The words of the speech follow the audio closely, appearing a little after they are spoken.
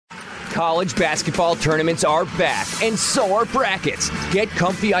College basketball tournaments are back, and so are brackets. Get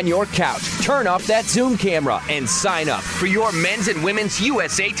comfy on your couch, turn off that Zoom camera, and sign up for your men's and women's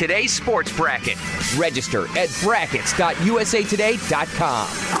USA Today sports bracket. Register at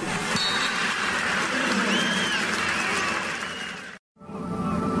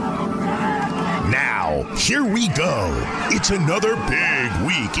brackets.usatoday.com. Now, here we go. It's another big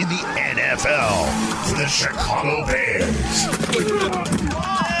week in the NFL for the Chicago Bears.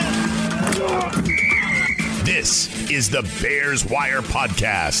 This is the Bears Wire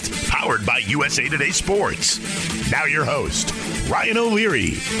Podcast, powered by USA Today Sports. Now your host, Ryan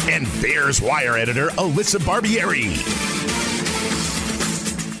O'Leary, and Bears Wire Editor Alyssa Barbieri.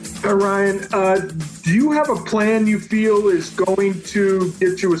 Hi, Ryan. Do you have a plan you feel is going to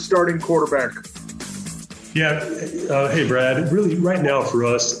get you a starting quarterback? Yeah. Hey, Brad. Really, right now for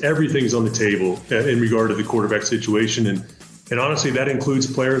us, everything's on the table in regard to the quarterback situation. And honestly, that includes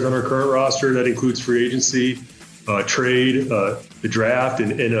players on our current roster. That includes free agency, trade, the draft,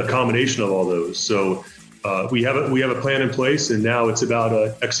 and a combination of all those. So we have a plan in place, and now it's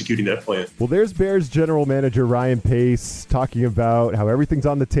about executing that plan. Well, there's Bears general manager Ryan Pace talking about how everything's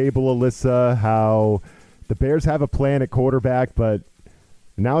on the table, Alyssa, how the Bears have a plan at quarterback, but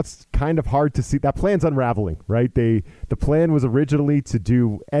now it's kind of hard to see. That plan's unraveling, right? The plan was originally to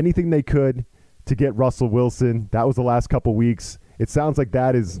do anything they could to get Russell Wilson. That was the last couple weeks. It sounds like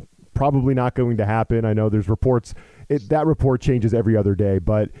that is probably not going to happen. I know there's reports. That report changes every other day,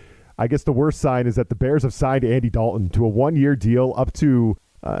 but I guess the worst sign is that the Bears have signed Andy Dalton to a one-year deal up to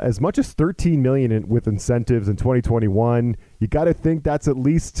as much as $13 million with incentives in 2021. You got to think that's at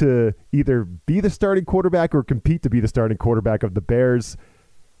least to either be the starting quarterback or compete to be the starting quarterback of the Bears.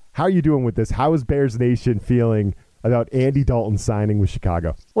 How are you doing with this? How is Bears Nation feeling about Andy Dalton signing with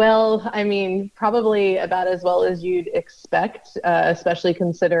Chicago? Well, I mean, probably about as well as you'd expect, especially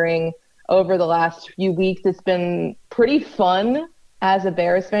considering over the last few weeks, it's been pretty fun as a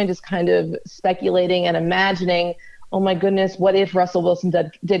Bears fan, just kind of speculating and imagining, oh my goodness, what if Russell Wilson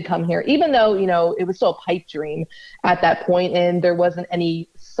did come here? Even though, it was still a pipe dream at that point and there wasn't any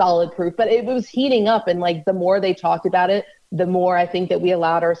solid proof, but it was heating up. And the more they talked about it, the more I think that we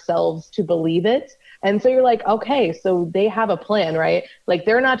allowed ourselves to believe it. And so you're like, okay, so they have a plan, right?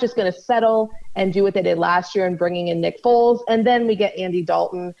 They're not just going to settle and do what they did last year and bringing in Nick Foles. And then we get Andy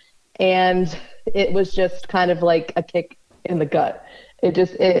Dalton. And it was just kind of like a kick in the gut.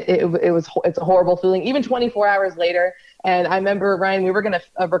 It's a horrible feeling, even 24 hours later. And I remember, Ryan, we were going to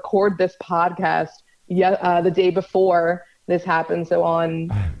record this podcast the day before this happened. So on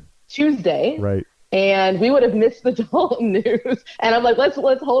Tuesday. Right. And we would have missed the Dalton news. And I'm like, let's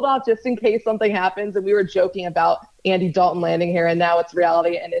hold off just in case something happens. And we were joking about Andy Dalton landing here, and now it's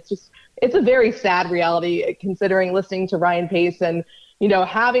reality. And it's a very sad reality considering listening to Ryan Pace and,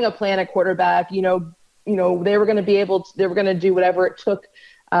 having a plan at quarterback, they were going to do whatever it took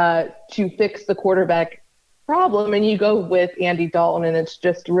to fix the quarterback problem. And you go with Andy Dalton, and it's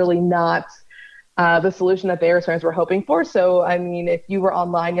just really not the solution that Bears fans were hoping for. So, I mean, if you were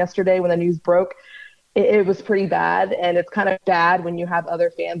online yesterday when the news broke, it was pretty bad. And it's kind of bad when you have other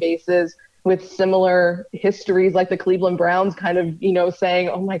fan bases with similar histories like the Cleveland Browns kind of, saying,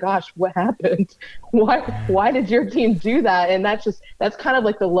 oh my gosh, what happened? Why did your team do that? And that's kind of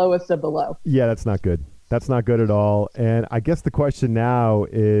like the lowest of the low. Yeah, that's not good. That's not good at all. And I guess the question now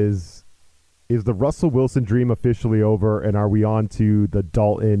is the Russell Wilson dream officially over, and are we on to the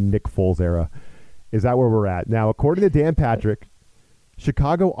Dalton, Nick Foles era? Is that where we're at? Now, according to Dan Patrick,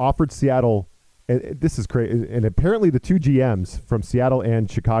 Chicago offered Seattle, and this is crazy, and apparently the two GMs from Seattle and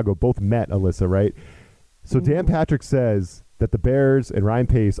Chicago both met, Alyssa, right? So Dan Patrick says that the Bears and Ryan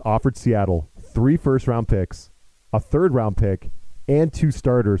Pace offered Seattle 3 first-round picks, a third-round pick, and 2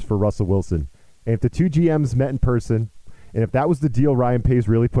 starters for Russell Wilson. And if the two GMs met in person, and if that was the deal Ryan Pace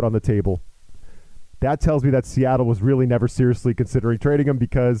really put on the table, that tells me that Seattle was really never seriously considering trading him,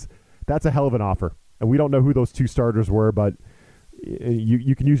 because that's a hell of an offer. And we don't know who those 2 starters were, but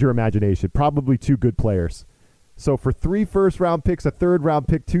you can use your imagination. Probably 2 good players. So for 3 first-round picks, a third-round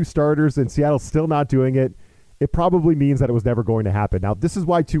pick, 2 starters, and Seattle's still not doing it, it probably means that it was never going to happen. Now, this is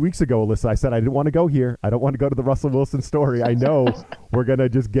why 2 weeks ago, Alyssa, I said I didn't want to go here. I don't want to go to the Russell Wilson story. I know we're going to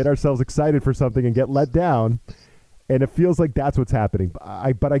just get ourselves excited for something and get let down. And it feels like that's what's happening.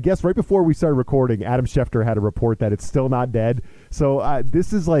 But I guess right before we started recording, Adam Schefter had a report that it's still not dead. So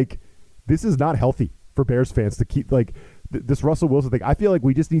this is not healthy for Bears fans to keep this Russell Wilson thing. I feel like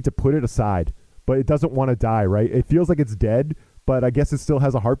we just need to put it aside, but it doesn't want to die, right? It feels like it's dead, but I guess it still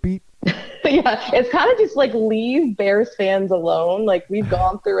has a heartbeat. Yeah, it's kind of just leave Bears fans alone. We've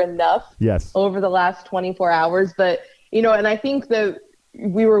gone through enough yes. over the last 24 hours. But, and I think that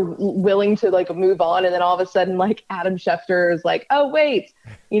we were willing to like move on. And then all of a sudden, like Adam Schefter is like, oh, wait,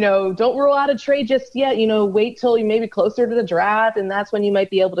 don't rule out a trade just yet. Wait till you maybe closer to the draft. And that's when you might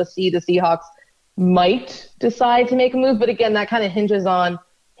be able to see the Seahawks might decide to make a move. But again, that kind of hinges on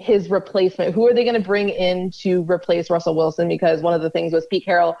his replacement. Who are they going to bring in to replace Russell Wilson? Because one of the things was Pete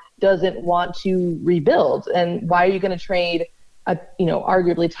Carroll doesn't want to rebuild. And why are you going to trade a,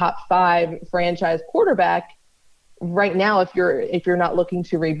 arguably top 5 franchise quarterback right now if you're not looking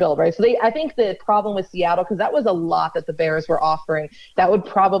to rebuild, right? So I think the problem with Seattle, because that was a lot that the Bears were offering, that would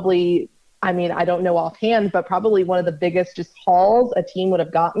probably, I don't know offhand, but probably one of the biggest just hauls a team would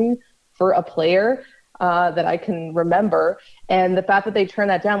have gotten for a player that I can remember. And the fact that they turned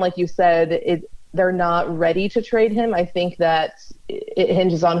that down, like you said, they're not ready to trade him. I think that it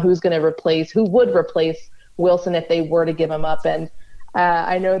hinges on who would replace Wilson if they were to give him up. And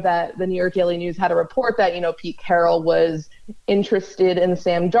I know that the New York Daily News had a report that, Pete Carroll was interested in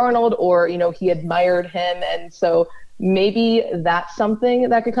Sam Darnold, or, he admired him. And so maybe that's something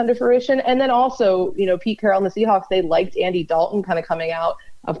that could come to fruition. And then also, Pete Carroll and the Seahawks, they liked Andy Dalton kind of coming out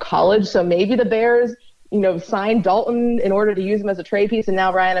of college. So maybe the Bears, signed Dalton in order to use him as a trade piece. And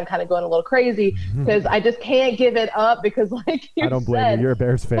now, Ryan, I'm kind of going a little crazy because I just can't give it up because, like you said, I don't blame you. You're a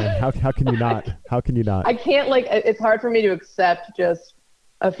Bears fan. How can you not? How can you not? I can't, it's hard for me to accept just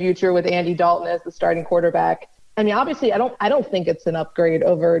a future with Andy Dalton as the starting quarterback. Obviously, I don't think it's an upgrade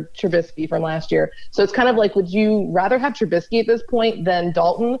over Trubisky from last year. So it's kind of like, would you rather have Trubisky at this point than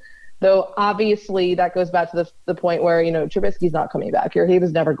Dalton? Though obviously that goes back to the point where, Trubisky's not coming back here. He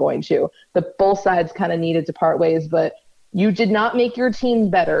was never going to. Both sides kind of needed to part ways, but you did not make your team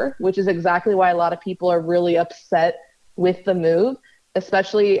better, which is exactly why a lot of people are really upset with the move,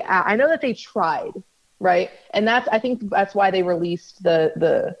 especially I know that they tried, right? And I think that's why they released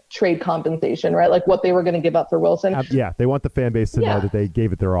the trade compensation, right? Like what they were going to give up for Wilson. Yeah, they want the fan base to know that they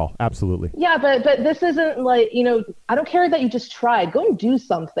gave it their all. Absolutely. Yeah, but this isn't like, I don't care that you just tried. Go and do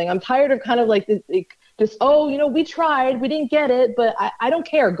something. I'm tired of kind of like this, we tried, we didn't get it, but I don't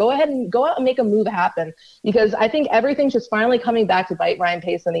care. Go ahead and go out and make a move happen, because I think everything's just finally coming back to bite Ryan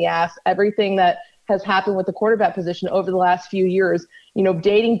Pace in the ass. Everything that has happened with the quarterback position over the last few years,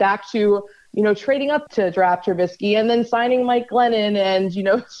 dating back to trading up to draft Trubisky and then signing Mike Glennon and,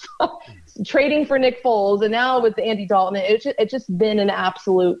 trading for Nick Foles. And now with Andy Dalton, it's just been an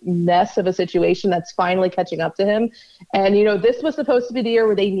absolute mess of a situation that's finally catching up to him. And, this was supposed to be the year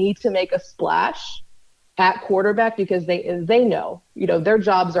where they need to make a splash at quarterback because they know, their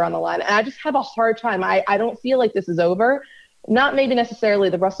jobs are on the line. And I just have a hard time. I don't feel like this is over. Not maybe necessarily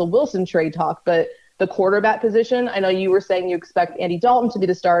the Russell Wilson trade talk, but the quarterback position. I know you were saying you expect Andy Dalton to be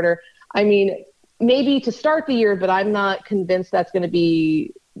the starter. Maybe to start the year, but I'm not convinced that's going to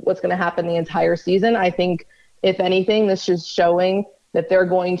be what's going to happen the entire season. I think, if anything, this is showing that they're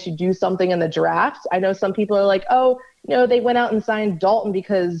going to do something in the draft. I know some people are like, they went out and signed Dalton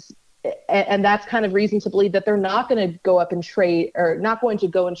because, and that's kind of reason to believe that they're not going to go up and trade, or not going to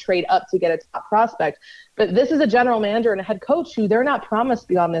go and trade up to get a top prospect. But this is a general manager and a head coach who they're not promised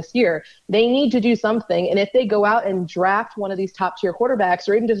beyond this year. They need to do something. And if they go out and draft one of these top tier quarterbacks,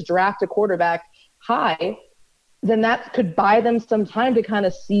 or even just draft a quarterback high, then that could buy them some time to kind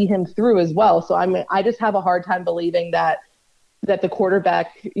of see him through as well. So I just have a hard time believing that the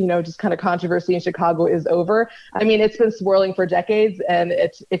quarterback, just kind of controversy in Chicago is over. It's been swirling for decades, and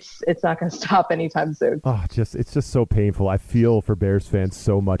it's not going to stop anytime soon. Oh, it's just so painful. I feel for Bears fans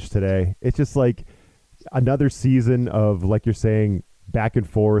so much today. It's just like another season of, like you're saying, back and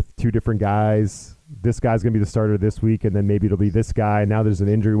forth, 2 different guys. This guy's going to be the starter this week, and then maybe it'll be this guy. Now there's an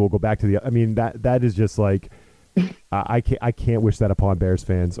injury. We'll go back to that is just like, I can't wish that upon Bears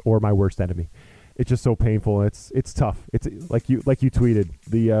fans or my worst enemy. It's just so painful. It's tough. It's like you tweeted,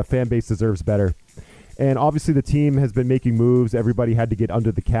 the fan base deserves better. And obviously the team has been making moves. Everybody had to get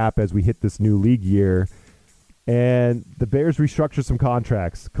under the cap as we hit this new league year. And the Bears restructure some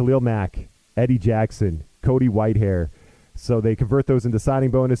contracts. Khalil Mack, Eddie Jackson, Cody Whitehair. So they convert those into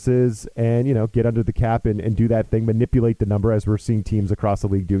signing bonuses and, get under the cap and do that thing, manipulate the number, as we're seeing teams across the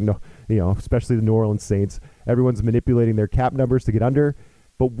league doing, especially the New Orleans Saints. Everyone's manipulating their cap numbers to get under.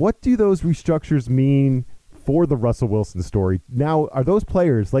 But what do those restructures mean for the Russell Wilson story? Now, are those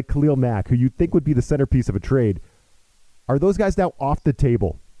players like Khalil Mack, who you think would be the centerpiece of a trade, are those guys now off the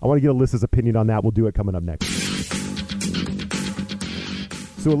table? I want to get Alyssa's opinion on that. We'll do it coming up next.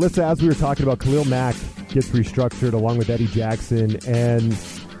 So, Alyssa, as we were talking about, Khalil Mack gets restructured along with Eddie Jackson, and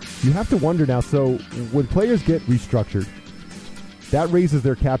you have to wonder now, so when players get restructured, that raises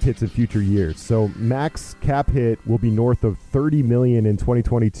their cap hits in future years. So Mack's cap hit will be north of $30 million in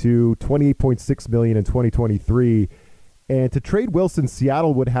 2022, $28.6 million in 2023, And to trade Wilson,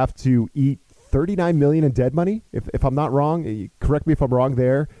 Seattle would have to eat $39 million in dead money. If I'm not wrong, correct me if I'm wrong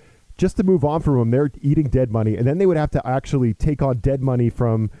there. Just to move on from him, they're eating dead money, and then they would have to actually take on dead money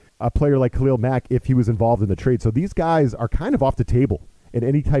from a player like Khalil Mack if he was involved in the trade. So these guys are kind of off the table in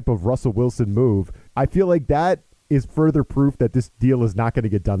any type of Russell Wilson move. I feel like that is further proof that this deal is not going to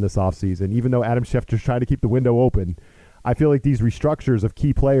get done this offseason. Even though Adam Schefter's trying to keep the window open, I feel like these restructures of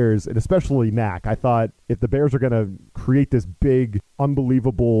key players, and especially Mack, I thought if the Bears are going to create this big,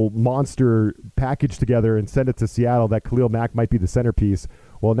 unbelievable monster package together and send it to Seattle, that Khalil Mack might be the centerpiece.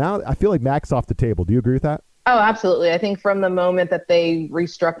 Well, now I feel like Mack's off the table. Do you agree with that? Oh, absolutely. I think from the moment that they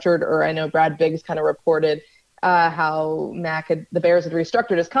restructured, or I know Brad Biggs kind of reported how the Bears had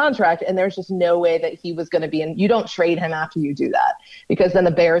restructured his contract, and there's just no way that he was going to be in. You don't trade him after you do that, because then the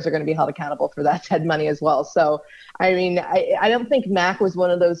Bears are going to be held accountable for that dead money as well. So, I mean, I don't think Mack was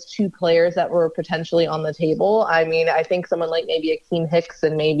one of those two players that were potentially on the table. I mean, I think someone like maybe Akeem Hicks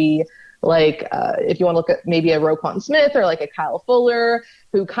and maybe like if you want to look at maybe a Roquan Smith or like a Kyle Fuller,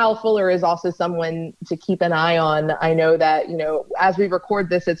 who Kyle Fuller is also someone to keep an eye on. I know that, as we record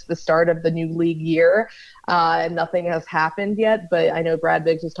this, it's the start of the new league year and nothing has happened yet. But I know Brad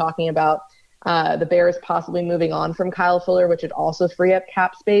Biggs was talking about the Bears possibly moving on from Kyle Fuller, which would also free up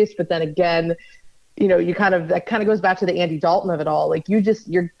cap space. But then again, that kind of goes back to the Andy Dalton of it all. Like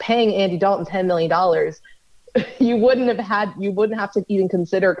you're paying Andy Dalton $10 million. You wouldn't have to even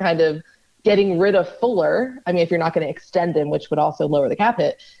consider kind of getting rid of Fuller. I mean, if you're not going to extend him, which would also lower the cap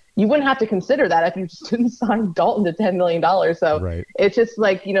hit, you wouldn't have to consider that if you just didn't sign Dalton to $10 million. So right. It's just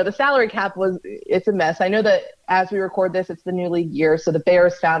like, the salary cap it's a mess. I know that as we record this, it's the new league year. So the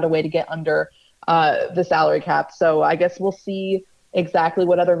Bears found a way to get under the salary cap. So I guess we'll see exactly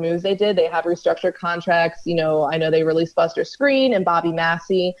what other moves they did. They have restructured contracts. I know they released Buster Screen and Bobby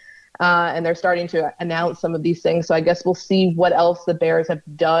Massey. And they're starting to announce some of these things. So I guess we'll see what else the Bears have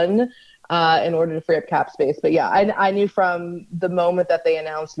done in order to free up cap space. But yeah, I knew from the moment that they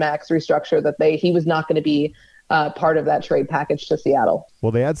announced Mack's restructure that he was not going to be part of that trade package to Seattle.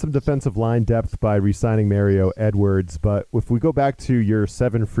 Well, they had some defensive line depth by re-signing Mario Edwards. But if we go back to your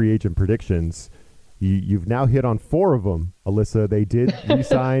 7 free agent predictions, you've now hit on 4 of them, Alyssa. They did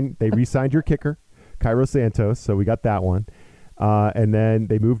re-sign. They re-signed your kicker, Cairo Santos. So we got that one. And then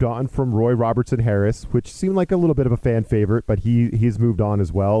they moved on from Roy Robertson Harris, which seemed like a little bit of a fan favorite, but he's moved on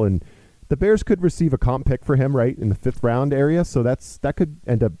as well. And the Bears could receive a comp pick for him, right, in the 5th round area. So that could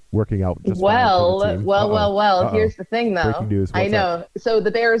end up working out just well. fine for the team. Well. Here's the thing, though. Breaking news. I know. Up? So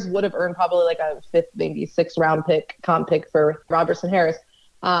the Bears would have earned probably like a 5th, maybe 6th round comp pick for Robertson Harris.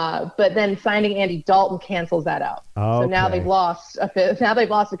 But then signing Andy Dalton cancels that out. Okay. So now they've lost a 5th. Now they've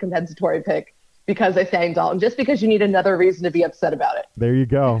lost a compensatory pick because they signed Dalton, just because you need another reason to be upset about it. There you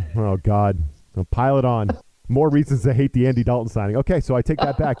go. Oh, God. I'll pile it on. More reasons to hate the Andy Dalton signing. Okay, so I take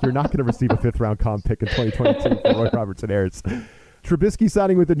that back. You're not going to receive a 5th-round comp pick in 2022 for Roy Robertson Harris. Trubisky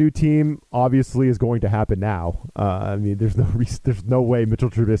signing with a new team obviously is going to happen now. I mean, there's no way Mitchell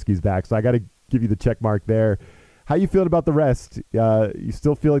Trubisky's back, so I got to give you the check mark there. How you feeling about the rest? You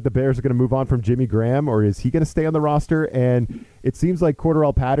still feel like the Bears are going to move on from Jimmy Graham, or is he going to stay on the roster? And it seems like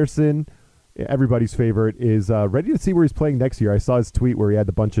Cordarrelle Patterson, everybody's favorite, is ready to see where he's playing next year. I saw his tweet where he had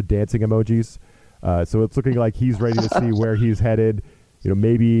a bunch of dancing emojis. So it's looking like he's ready to see where he's headed.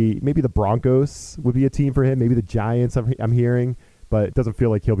 Maybe the Broncos would be a team for him. Maybe the Giants, I'm hearing. But it doesn't feel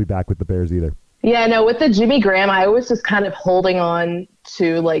like he'll be back with the Bears either. Yeah, no, with the Jimmy Graham, I was just kind of holding on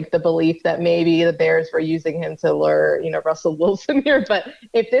to like the belief that maybe the Bears were using him to lure, Russell Wilson here. But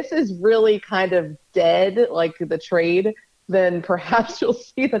if this is really kind of dead, like the trade, then perhaps you'll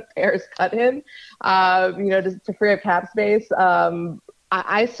see the Bears cut him, to free up cap space.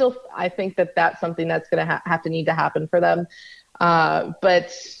 I think that that's something that's going to have to need to happen for them.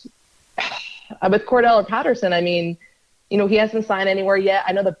 But with Cordarrelle Patterson, I mean, he hasn't signed anywhere yet.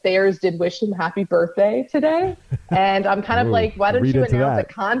 I know the Bears did wish him happy birthday today. And I'm kind of like, why don't you announce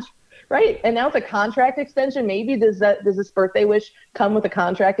announce a contract extension? Maybe does this birthday wish come with a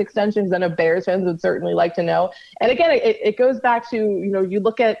contract extension? Because I know Bears fans would certainly like to know. And again, it goes back to, you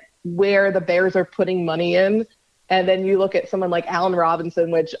look at where the Bears are putting money in, and then you look at someone like Allen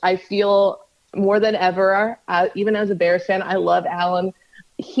Robinson, which I feel more than ever, even as a Bears fan, I love Allen.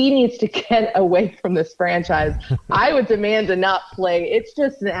 He needs to get away from this franchise. I would demand to not play. It's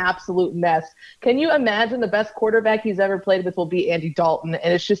just an absolute mess. Can you imagine the best quarterback he's ever played with will be Andy Dalton?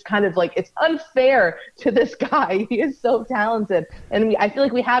 And it's just kind of like, it's unfair to this guy. He is so talented. And I feel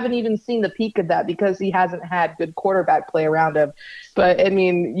like we haven't even seen the peak of that because he hasn't had good quarterback play around him. But I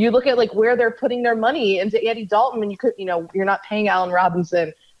mean, you look at like where they're putting their money into Andy Dalton when you're not paying Allen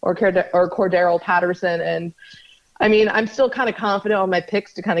Robinson or Cordarrelle Patterson. And I mean, I'm still kind of confident on my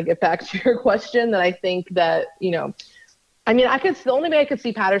picks to kind of get back to your question that I think that, I mean, the only way I could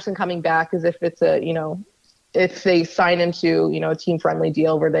see Patterson coming back is if it's if they sign him to, a team-friendly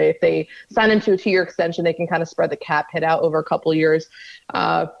deal where if they sign him to a 2-year extension, they can kind of spread the cap hit out over a couple of years.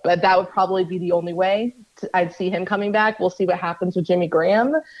 But that would probably be the only way I'd see him coming back. We'll see what happens with Jimmy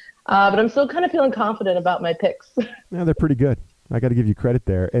Graham. But I'm still kind of feeling confident about my picks. Yeah, they're pretty good. I got to give you credit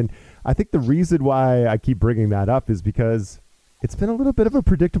there. And I think the reason why I keep bringing that up is because it's been a little bit of a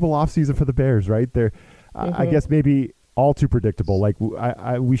predictable offseason for the Bears, right? They're, I guess maybe all too predictable. Like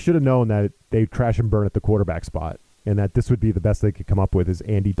we should have known that they trash and burn at the quarterback spot and that this would be the best they could come up with is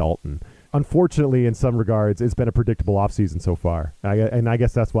Andy Dalton. Unfortunately, in some regards, it's been a predictable offseason so far. And I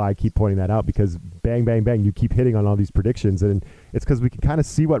guess that's why I keep pointing that out, because bang, bang, bang, you keep hitting on all these predictions. And it's because we can kind of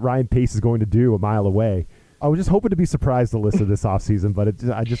see what Ryan Pace is going to do a mile away. I was just hoping to be surprised, Alyssa, this offseason, but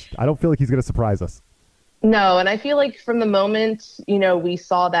I don't feel like he's going to surprise us. No, and I feel like from the moment, we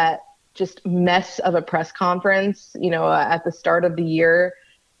saw that just mess of a press conference, at the start of the year,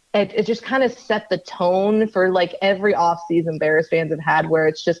 it just kind of set the tone for like every offseason Bears fans have had, where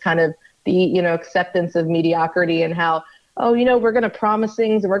it's just kind of the, acceptance of mediocrity and how, we're going to promise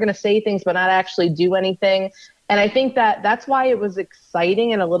things and we're going to say things, but not actually do anything. And I think that's why it was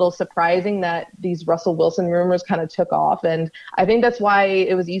exciting and a little surprising that these Russell Wilson rumors kind of took off. And I think that's why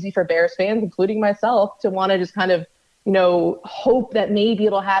it was easy for Bears fans, including myself, to want to just kind of, hope that maybe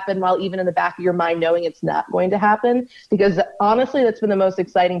it'll happen while even in the back of your mind knowing it's not going to happen. Because honestly, that's been the most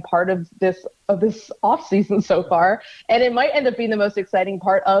exciting part of this offseason so far. And it might end up being the most exciting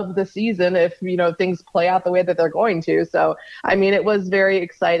part of the season if, things play out the way that they're going to. So, I mean, it was very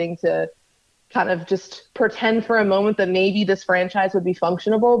exciting to kind of just pretend for a moment that maybe this franchise would be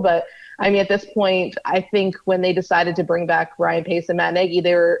functionable. But I mean, at this point, I think when they decided to bring back Ryan Pace and Matt Nagy,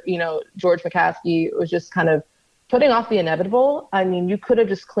 they were, George McCaskey was just kind of putting off the inevitable. I mean, you could have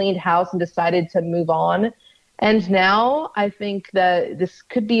just cleaned house and decided to move on. And now I think that this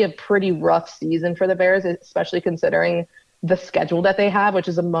could be a pretty rough season for the Bears, especially considering the schedule that they have, which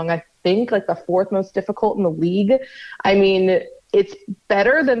is among, I think, like the 4th most difficult in the league. I mean, it's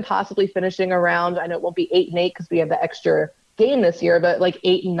better than possibly finishing around, I know it won't be 8-8 because we have the extra game this year, but like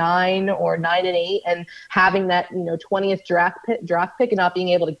 8-9 or 9-8, and having that 20th draft pick and not being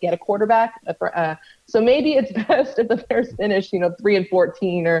able to get a quarterback. So maybe it's best if the Bears finish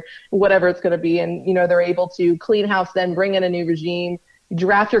 3-14 or whatever it's going to be, and they're able to clean house, then bring in a new regime,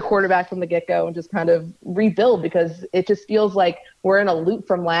 draft your quarterback from the get-go, and just kind of rebuild, because it just feels like we're in a loop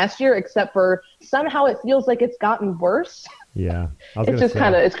from last year, except for somehow it feels like it's gotten worse. Yeah. It's just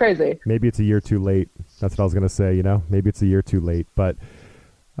kind of, it's crazy. Maybe it's a year too late. That's what I was going to say, maybe it's a year too late. But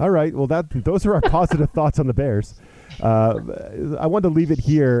all right, well, those are our positive thoughts on the Bears. I wanted to leave it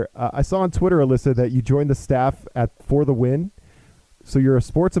here. I saw on Twitter, Alyssa, that you joined the staff at For the Win. So you're a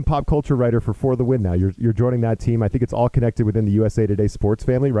sports and pop culture writer for The Win now. You're joining that team. I think it's all connected within the USA Today sports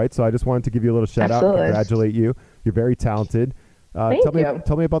family, right? So I just wanted to give you a little shout out, congratulate you. You're very talented. Tell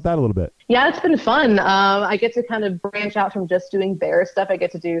me about that a little bit. Yeah, it's been fun. I get to kind of branch out from just doing Bears stuff. I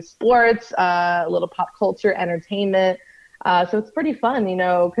get to do sports, a little pop culture, entertainment. So it's pretty fun,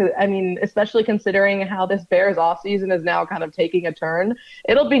 'cause, I mean, especially considering how this Bears offseason is now kind of taking a turn.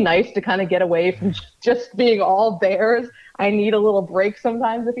 It'll be nice to kind of get away from just being all Bears. I need a little break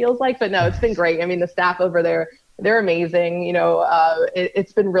sometimes, it feels like. But no, it's been great. I mean, the staff over there, they're amazing.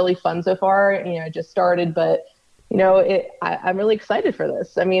 It's been really fun so far. It just started, but I'm really excited for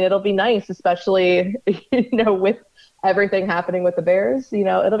this. I mean, it'll be nice, especially, with everything happening with the Bears.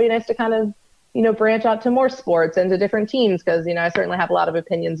 It'll be nice to kind of, branch out to more sports and to different teams, because, I certainly have a lot of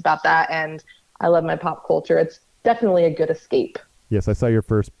opinions about that, and I love my pop culture. It's definitely a good escape. Yes, I saw your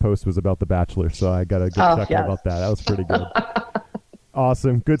first post was about The Bachelor, so I got to check about that. That was pretty good.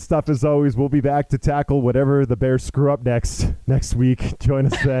 Awesome. Good stuff as always. We'll be back to tackle whatever the Bears screw up next week. Join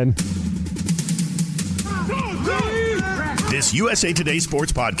us then. This USA Today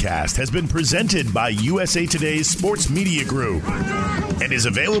Sports Podcast has been presented by USA Today's Sports Media Group and is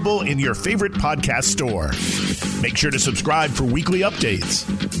available in your favorite podcast store. Make sure to subscribe for weekly updates,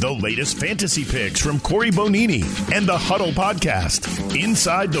 the latest fantasy picks from Corey Bonini, and the Huddle Podcast,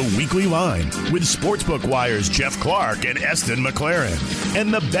 Inside the Weekly Line, with Sportsbook Wire's Jeff Clark and Eston McLaren,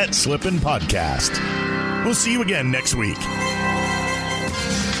 and the Bet Slippin' Podcast. We'll see you again next week.